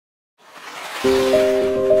Challenge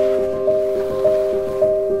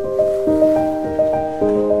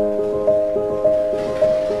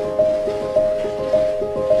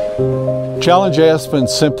Aspen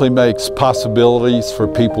simply makes possibilities for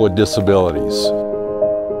people with disabilities.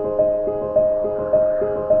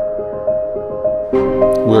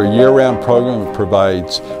 We're a year-round program that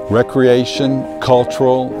provides recreation,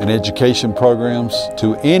 cultural, and education programs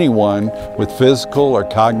to anyone with physical or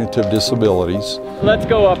cognitive disabilities. Let's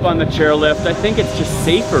go up on the chairlift. I think it's just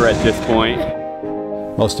safer at this point.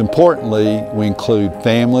 Most importantly, we include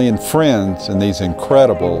family and friends in these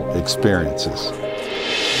incredible experiences.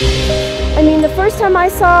 I mean, the first time I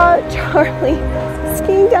saw Charlie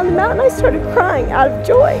skiing down the mountain, I started crying out of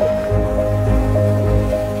joy.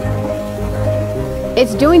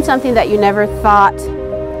 It's doing something that you never thought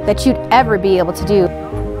that you'd ever be able to do.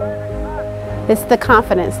 It's the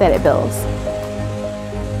confidence that it builds.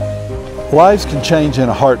 Lives can change in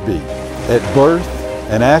a heartbeat. At birth,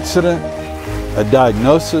 an accident, a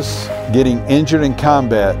diagnosis, getting injured in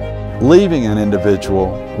combat, leaving an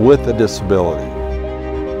individual with a disability.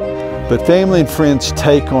 But family and friends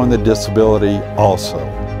take on the disability also.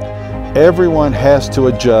 Everyone has to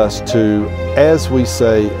adjust to, as we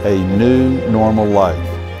say, a new normal life.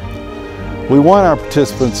 We want our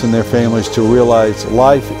participants and their families to realize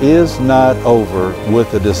life is not over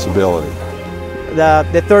with a disability.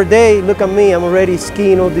 The third day, look at me, I'm already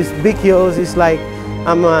skiing all these big hills. It's like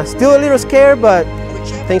I'm still a little scared, but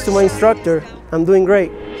thanks to my instructor, I'm doing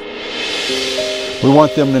great. We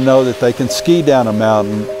want them to know that they can ski down a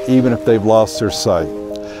mountain even if they've lost their sight.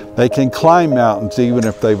 They can climb mountains even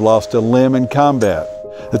if they've lost a limb in combat.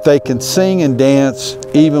 That they can sing and dance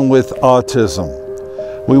even with autism.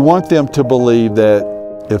 We want them to believe that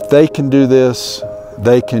if they can do this,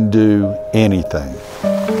 they can do anything.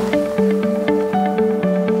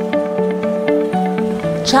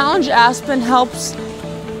 Challenge Aspen helps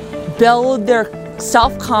build their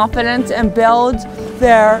self-confidence and build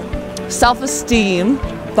their self-esteem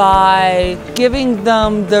by giving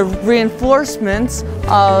them the reinforcements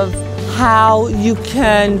of how you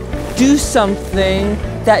can do something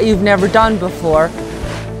that you've never done before.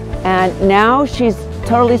 And now she's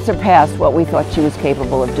totally surpassed what we thought she was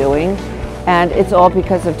capable of doing, and it's all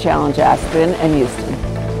because of Challenge Aspen and Houston.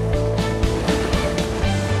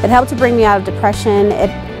 It helped to bring me out of depression.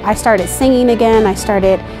 I started singing again. I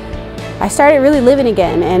started really living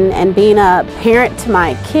again and being a parent to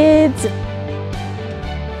my kids.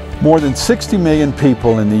 More than 60 million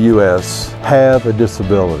people in the U.S. have a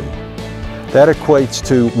disability. That equates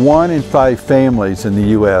to 1 in 5 families in the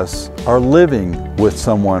U.S. are living with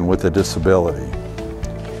someone with a disability.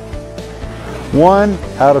 1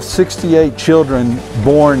 out of 68 children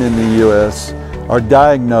born in the U.S. are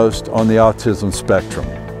diagnosed on the autism spectrum.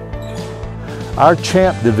 Our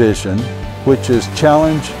CHAMP division, which is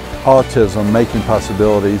Challenge Autism Making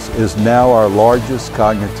Possibilities, is now our largest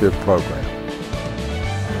cognitive program.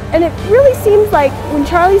 And it really seems like when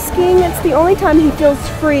Charlie's skiing, it's the only time he feels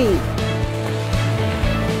free.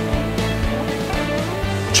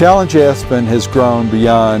 Challenge Aspen has grown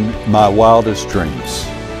beyond my wildest dreams.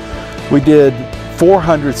 We did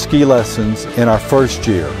 400 ski lessons in our first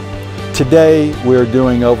year. Today, we're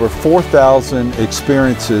doing over 4,000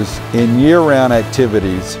 experiences in year-round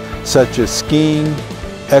activities such as skiing,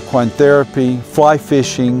 equine therapy, fly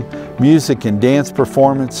fishing, music and dance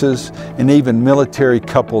performances, and even military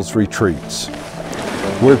couples retreats.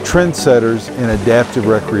 We're trendsetters in adaptive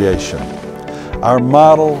recreation. Our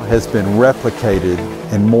model has been replicated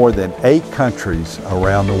in more than 8 countries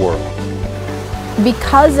around the world.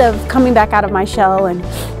 Because of coming back out of my shell and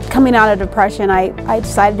coming out of depression, I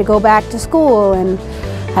decided to go back to school, and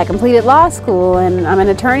I completed law school, and I'm an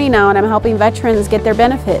attorney now, and I'm helping veterans get their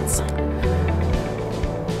benefits.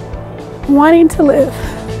 Wanting to live.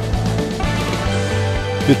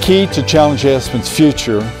 The key to Challenge Aspen's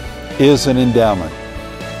future is an endowment.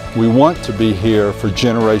 We want to be here for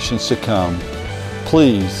generations to come.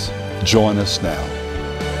 Please join us now.